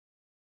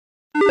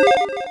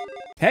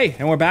Hey,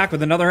 and we're back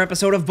with another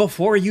episode of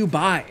Before You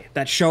Buy,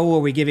 that show where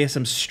we give you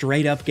some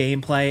straight up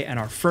gameplay and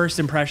our first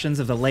impressions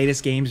of the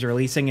latest games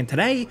releasing. And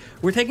today,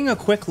 we're taking a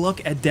quick look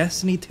at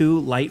Destiny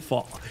 2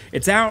 Lightfall.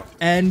 It's out,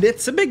 and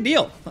it's a big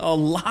deal. A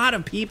lot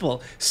of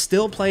people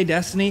still play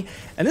Destiny,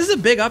 and this is a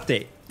big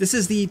update. This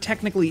is the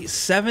technically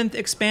 7th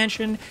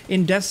expansion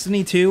in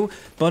Destiny 2,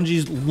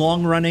 Bungie's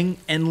long-running,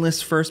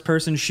 endless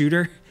first-person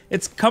shooter.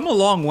 It's come a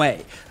long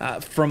way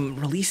from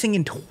releasing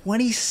in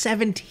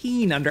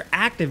 2017 under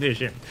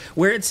Activision,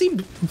 where it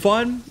seemed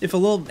fun, if a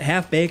little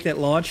half-baked at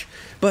launch,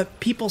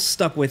 but people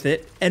stuck with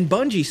it, and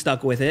Bungie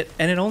stuck with it,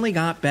 and it only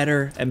got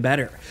better and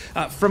better.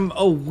 From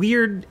a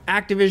weird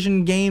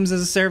Activision games as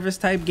a service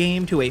type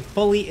game to a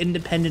fully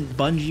independent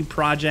Bungie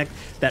project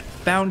that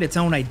found its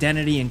own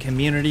identity and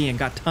community and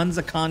got tons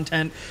of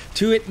content,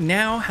 to it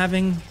now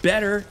having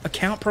better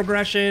account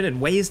progression and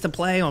ways to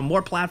play on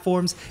more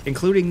platforms,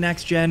 including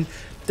next gen.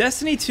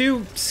 Destiny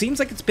 2 seems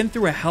like it's been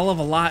through a hell of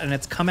a lot, and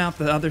it's come out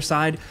the other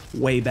side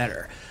way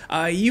better.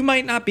 You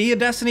might not be a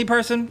Destiny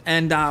person,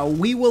 and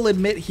we will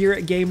admit here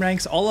at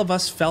gameranx, all of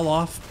us fell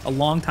off a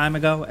long time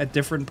ago at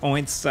different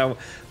points, so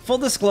full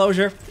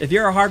disclosure, if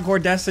you're a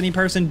hardcore Destiny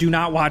person, do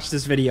not watch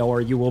this video or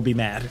you will be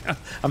mad.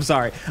 I'm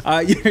sorry.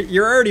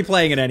 You're already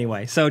playing it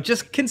anyway, so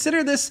just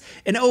consider this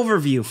an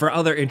overview for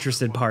other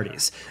interested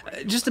parties.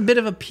 Just a bit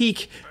of a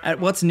peek at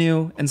what's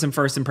new and some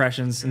first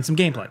impressions and some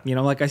gameplay, you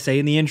know, like I say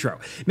in the intro.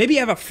 Maybe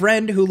you have a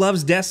friend who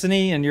loves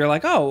Destiny and you're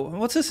like, oh,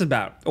 what's this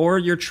about? Or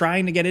you're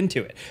trying to get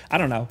into it. I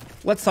don't know.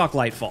 Let's talk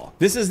Lightfall.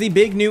 This is the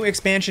big new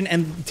expansion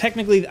and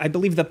technically, I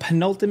believe, the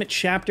penultimate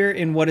chapter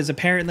in what is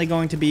apparently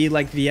going to be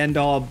like the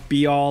end-all,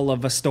 be-all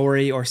of a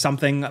story or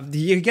something.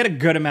 You get a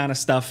good amount of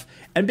stuff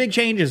and big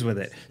changes with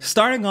it.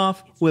 Starting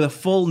off with a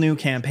full new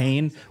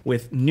campaign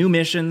with new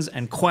missions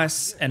and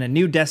quests and a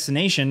new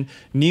destination,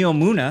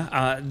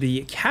 Neomuna,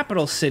 the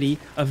capital city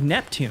of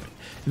Neptune.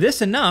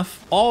 This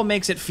enough all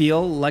makes it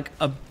feel like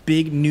a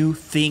big new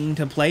thing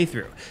to play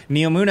through.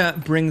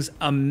 Neomuna brings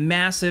a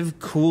massive,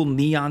 cool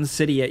neon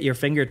city at your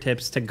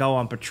fingertips to go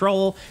on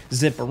patrol,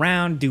 zip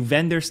around, do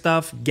vendor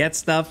stuff, get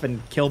stuff,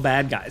 and kill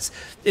bad guys.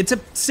 It's a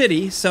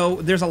city, so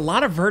there's a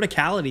lot of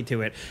verticality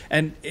to it,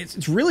 and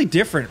it's really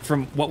different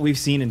from what we've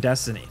seen in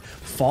Destiny.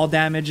 Fall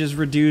damage is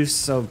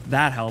reduced, so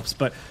that helps,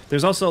 but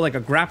there's also like a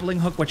grappling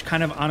hook, which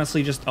kind of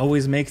honestly just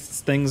always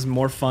makes things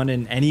more fun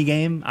in any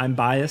game. I'm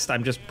biased,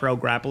 I'm just pro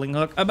grappling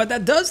hook. But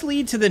that does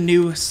lead to the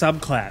new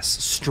subclass,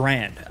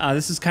 Strand.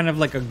 This is kind of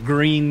like a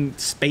green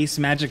space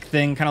magic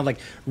thing, kind of like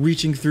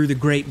reaching through the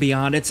great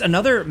beyond. It's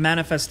another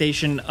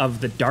manifestation of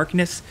the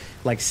darkness,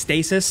 like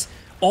stasis.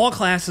 All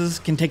classes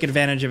can take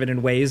advantage of it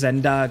in ways,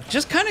 and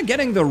just kind of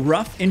getting the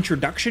rough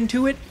introduction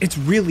to it, it's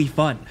really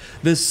fun.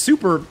 The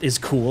super is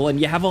cool, and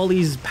you have all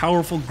these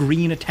powerful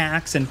green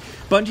attacks, and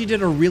Bungie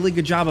did a really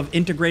good job of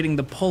integrating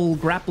the pull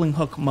grappling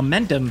hook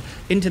momentum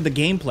into the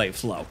gameplay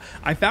flow.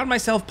 I found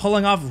myself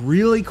pulling off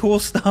really cool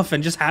stuff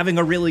and just having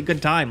a really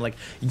good time, like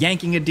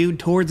yanking a dude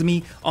towards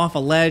me off a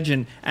ledge,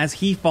 and as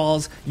he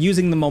falls,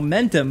 using the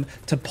momentum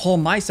to pull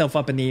myself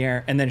up in the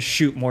air and then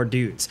shoot more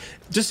dudes.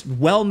 Just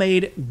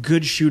well-made,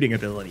 good shooting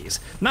abilities.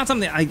 Not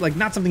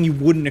something you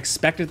wouldn't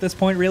expect at this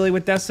point, really,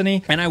 with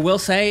Destiny. And I will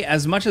say,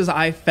 as much as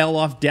I fell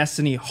off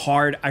Destiny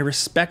hard, I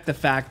respect the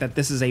fact that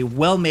this is a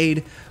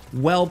well-made,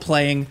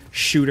 well-playing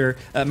shooter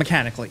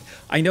mechanically.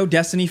 I know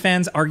Destiny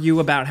fans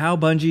argue about how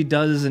Bungie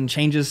does and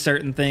changes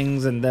certain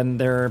things, and then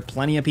there are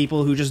plenty of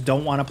people who just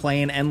don't want to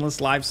play an endless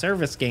live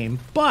service game,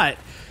 but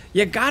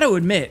you gotta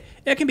admit,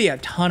 it can be a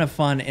ton of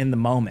fun in the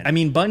moment. I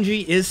mean,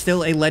 Bungie is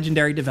still a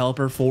legendary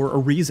developer for a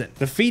reason.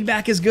 The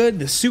feedback is good,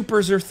 the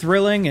supers are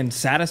thrilling and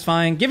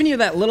satisfying, giving you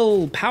that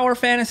little power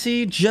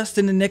fantasy just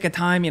in the nick of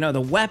time. You know,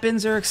 the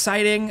weapons are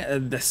exciting,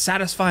 the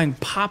satisfying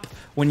pop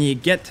when you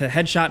get to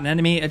headshot an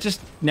enemy, it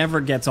just never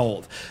gets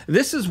old.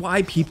 This is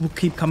why people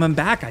keep coming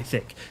back, I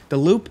think. The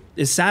loop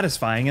is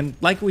satisfying, and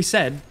like we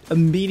said,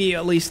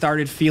 immediately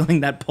started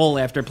feeling that pull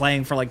after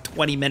playing for like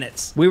 20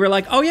 minutes. We were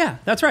like, oh yeah,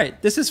 that's right,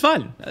 this is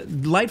fun.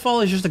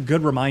 Lightfall is just a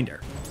good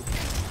reminder.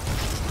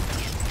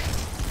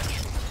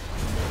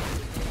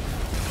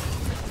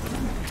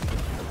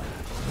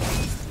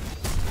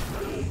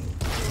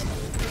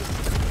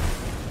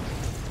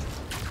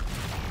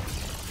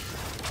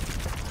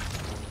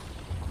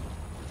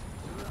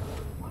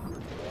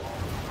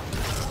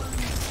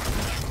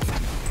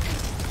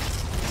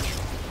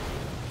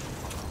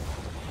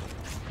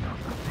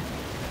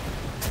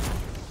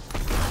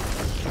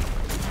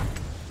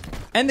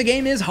 And the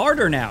game is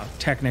harder now,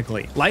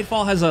 technically.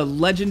 Lightfall has a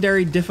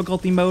legendary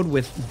difficulty mode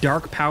with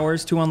dark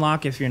powers to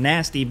unlock if you're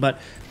nasty, but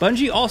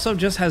Bungie also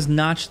just has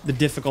notched the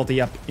difficulty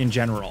up in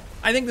general.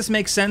 I think this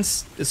makes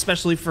sense,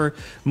 especially for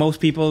most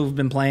people who've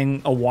been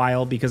playing a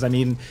while, because I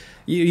mean,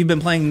 You've been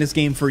playing this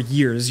game for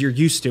years, you're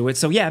used to it,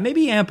 so yeah,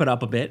 maybe amp it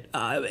up a bit.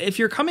 If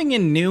you're coming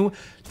in new,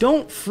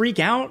 don't freak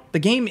out. The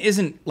game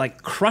isn't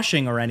like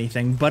crushing or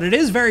anything, but it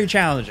is very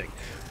challenging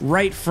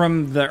right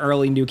from the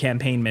early new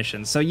campaign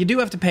missions, so you do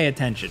have to pay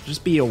attention.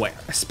 Just be aware.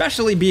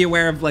 Especially be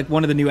aware of like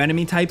one of the new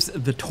enemy types,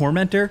 the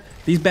Tormentor.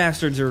 These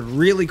bastards are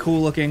really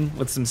cool looking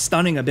with some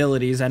stunning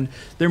abilities, and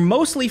they're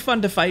mostly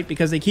fun to fight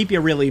because they keep you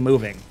really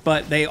moving,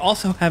 but they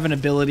also have an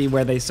ability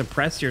where they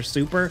suppress your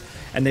super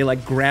and they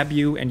like grab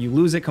you and you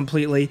lose it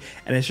completely,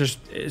 and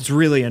it's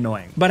really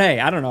annoying. But hey,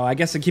 I don't know, I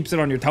guess it keeps it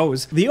on your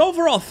toes. The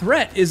overall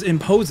threat is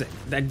imposing.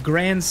 That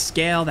grand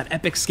scale, that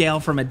epic scale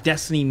from a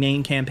Destiny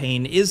main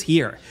campaign is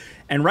here.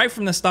 And right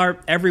from the start,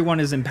 everyone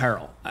is in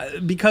peril.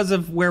 Because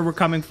of where we're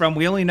coming from,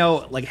 we only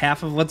know like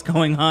half of what's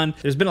going on.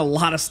 There's been a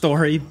lot of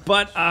story,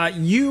 but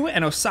you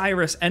and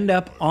Osiris end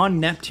up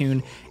on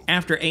Neptune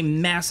after a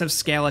massive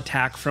scale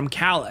attack from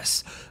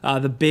Callus,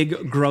 the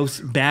big gross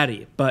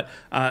baddie. But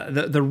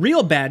the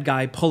real bad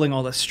guy pulling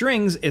all the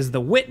strings is the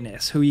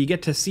Witness, who you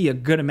get to see a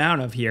good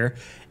amount of here,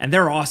 and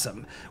they're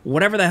awesome.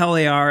 Whatever the hell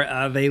they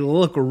are, they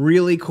look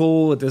really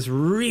cool with this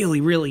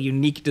really, really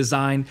unique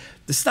design.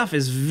 The stuff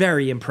is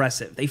very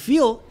impressive. They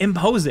feel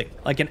imposing,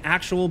 like an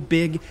actual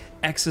big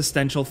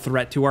existential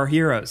threat to our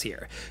heroes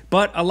here.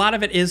 But a lot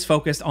of it is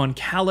focused on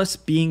Callus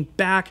being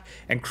back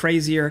and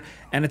crazier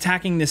and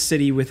attacking this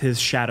city with his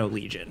Shadow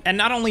Legion. And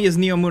not only is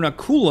Neomuna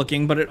cool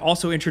looking, but it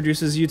also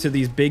introduces you to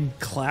these big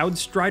Cloud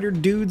Strider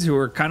dudes who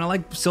are kind of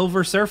like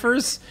Silver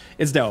Surfers.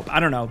 It's dope. I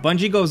don't know.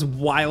 Bungie goes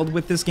wild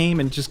with this game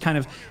and just kind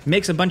of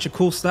makes a bunch of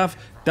cool stuff,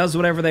 does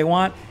whatever they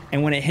want,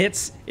 and when it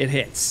hits, it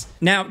hits.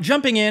 Now,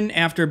 jumping in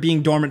after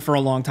being dormant for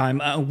a long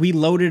time, we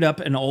loaded up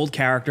an old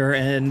character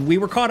and we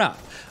were caught up.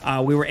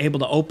 We were able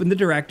to open the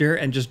director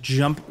and just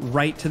jump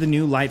right to the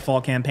new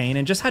Lightfall campaign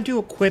and just had to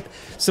equip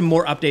some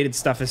more updated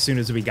stuff as soon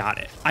as we got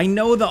it. I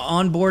know the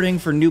onboarding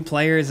for new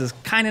players is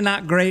kind of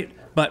not great,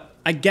 but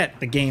I get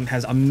the game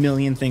has a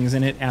million things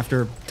in it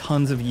after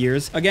tons of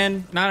years.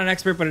 Again, not an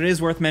expert, but it is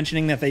worth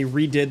mentioning that they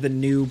redid the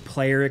new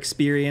player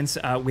experience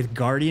with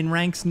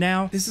gameranx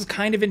now. This is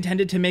kind of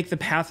intended to make the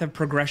path of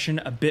progression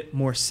a bit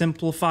more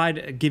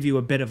simplified, give you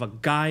a bit of a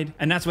guide,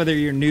 and that's whether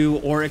you're new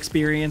or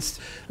experienced.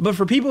 But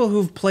for people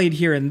who've played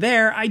here and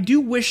there, I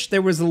do wish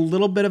there was a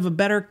little bit of a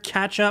better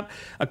catch-up,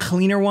 a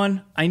cleaner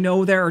one. I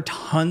know there are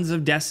tons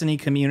of Destiny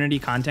community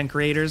content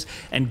creators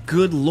and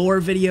good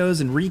lore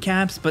videos and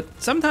recaps, but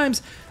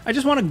sometimes I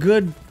just want a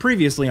good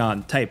previously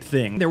on type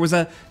thing. There was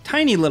a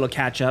tiny little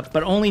catch up,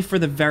 but only for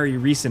the very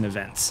recent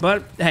events.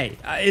 But hey,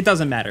 it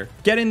doesn't matter.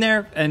 Get in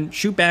there and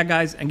shoot bad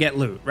guys and get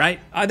loot, right?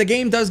 The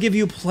game does give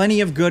you plenty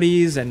of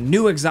goodies and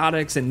new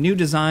exotics and new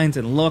designs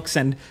and looks,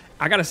 and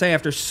I gotta say,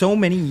 after so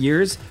many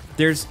years,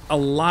 there's a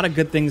lot of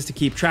good things to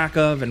keep track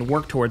of and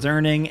work towards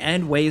earning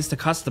and ways to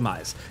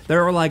customize.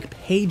 There are like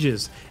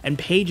pages and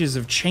pages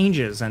of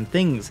changes and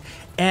things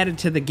added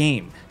to the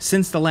game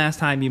since the last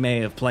time you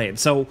may have played.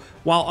 So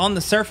while on the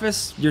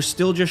surface, you're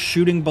still just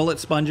shooting bullet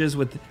sponges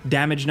with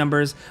damage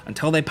numbers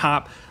until they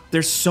pop,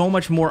 there's so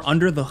much more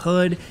under the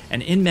hood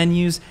and in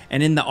menus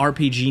and in the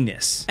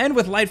RPG-ness. And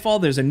with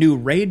Lightfall, there's a new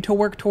raid to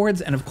work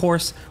towards, and of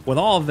course, with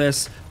all of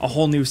this, a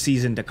whole new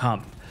season to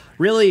come.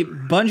 Really,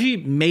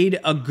 Bungie made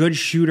a good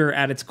shooter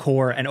at its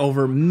core and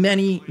over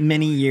many,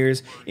 many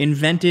years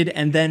invented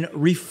and then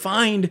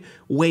refined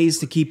ways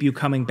to keep you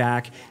coming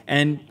back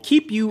and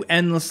keep you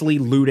endlessly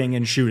looting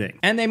and shooting.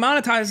 And they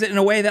monetize it in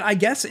a way that I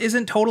guess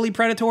isn't totally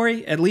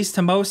predatory, at least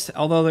to most,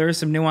 although there is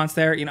some nuance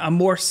there. You know, a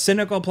more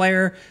cynical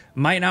player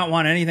might not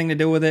want anything to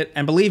do with it,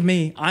 and believe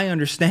me, I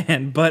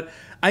understand, but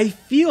I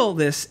feel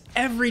this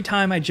every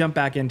time I jump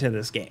back into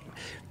this game.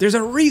 There's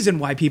a reason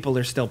why people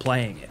are still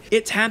playing it.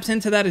 It taps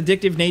into that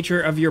addictive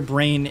nature of your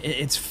brain.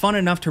 It's fun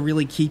enough to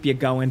really keep you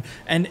going.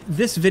 And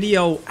this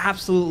video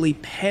absolutely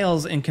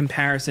pales in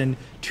comparison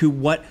to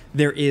what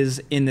there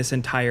is in this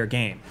entire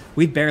game.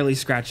 We've barely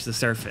scratched the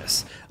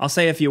surface. I'll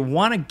say if you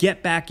want to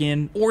get back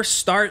in or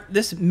start,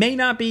 this may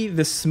not be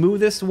the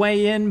smoothest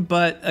way in,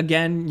 but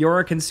again, you're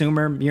a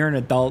consumer, you're an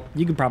adult,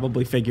 you can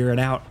probably figure it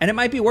out. And it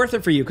might be worth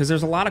it for you because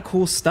there's a lot of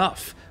cool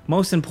stuff.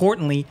 Most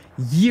importantly,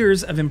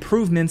 years of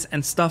improvements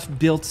and stuff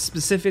built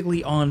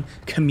specifically on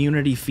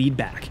community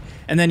feedback.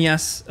 And then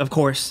yes, of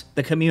course,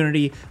 the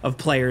community of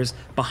players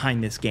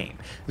behind this game.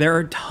 There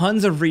are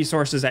tons of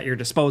resources at your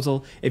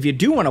disposal if you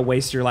do want to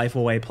waste your life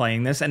away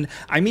playing this, and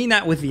I mean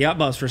that with the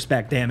utmost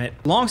respect, damn it.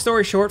 Long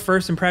story short,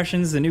 first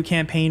impressions, the new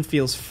campaign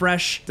feels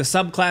fresh, the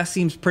subclass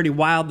seems pretty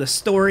wild, the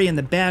story and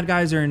the bad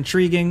guys are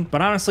intriguing,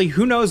 but honestly,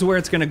 who knows where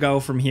it's gonna go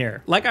from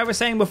here? Like I was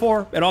saying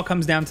before, it all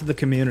comes down to the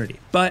community.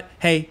 But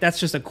hey, that's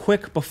just a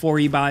quick before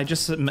you buy,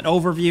 just an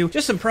overview,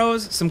 just some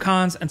pros, some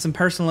cons, and some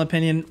personal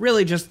opinion,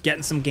 really just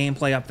getting some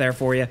gameplay up there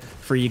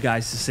for you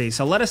guys to see.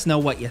 So let us know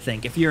what you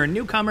think. If you're a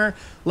newcomer,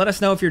 let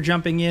us know if you're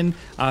jumping in.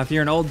 If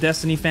you're an old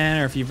Destiny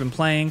fan or if you've been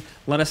playing,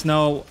 let us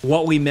know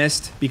what we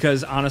missed,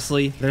 because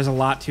honestly, there's a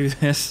lot to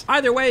this.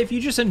 Either way, if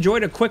you just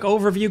enjoyed a quick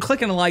overview,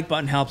 clicking the like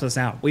button helps us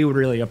out. We would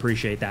really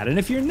appreciate that. And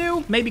if you're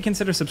new, maybe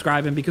consider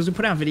subscribing because we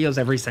put out videos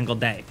every single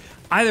day.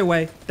 Either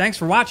way, thanks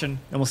for watching,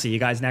 and we'll see you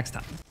guys next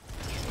time.